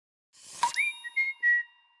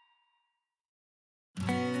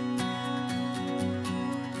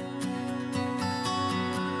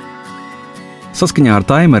Saskaņā ar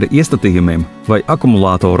taimeri iestatījumiem vai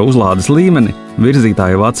akumulatora uzlādes līmeni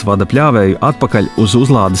virzītājvads vada pļāvēju atpakaļ uz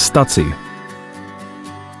uzlādes staciju.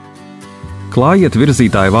 Klājiet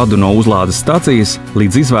virzītājvadu no uzlādes stacijas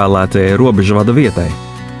līdz izvēlētajai robežvada vietai.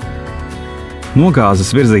 Nogāzes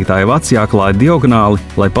virzītājvads jāklāj diagonāli,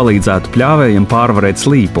 lai palīdzētu pļāvējiem pārvarēt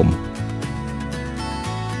slīpumu.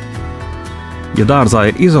 Ja dārzā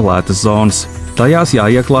ir izolētas zonas, tajās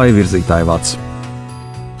jāieklāj virzītājvads.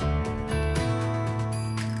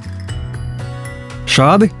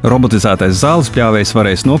 Šādi robotizētais zāles pļāvējs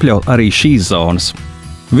varēs nopļaut arī šīs zonas.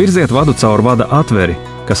 Virziet vadu caur vada atveri,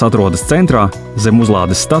 kas atrodas centrā zem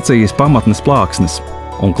uzlādes stacijas pamatnes plāksnes,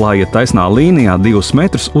 un klājiet taisnā līnijā 2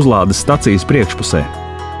 metrus uzlādes stacijas priekšpusē.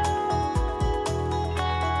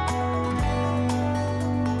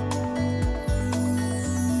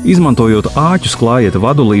 Izmantojot āķus, klājiet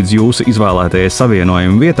vadu līdz jūsu izvēlētajai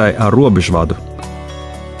savienojuma vietai ar robežvadu.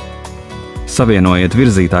 Savienojiet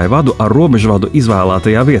virzītājvadu ar robežvadu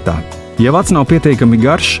izvēlētajā vietā. Ja vads nav pietiekami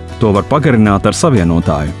garš, to var pagarināt ar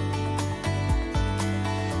savienotāju.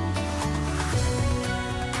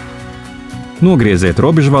 Nogrieziet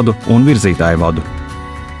robežvadu un virzītājvadu.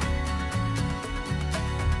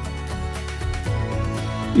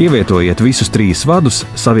 Ievietojiet visus 3 vadus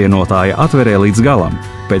savienotāja atverē līdz galam,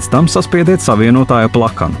 pēc tam saspiediet savienotāja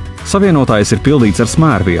plakanu. Savienotājs ir pildīts ar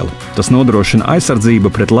smērvielu, tas nodrošina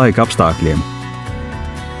aizsardzību pret laika apstākļiem.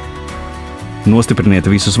 Nostipriniet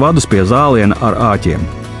visus vadus pie zāliena ar āķiem.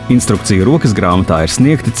 Instrukciju rokas grāmatā ir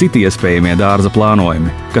sniegti citi iespējamie dārza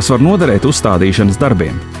plānojumi, kas var noderēt uzstādīšanas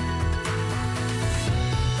darbiem.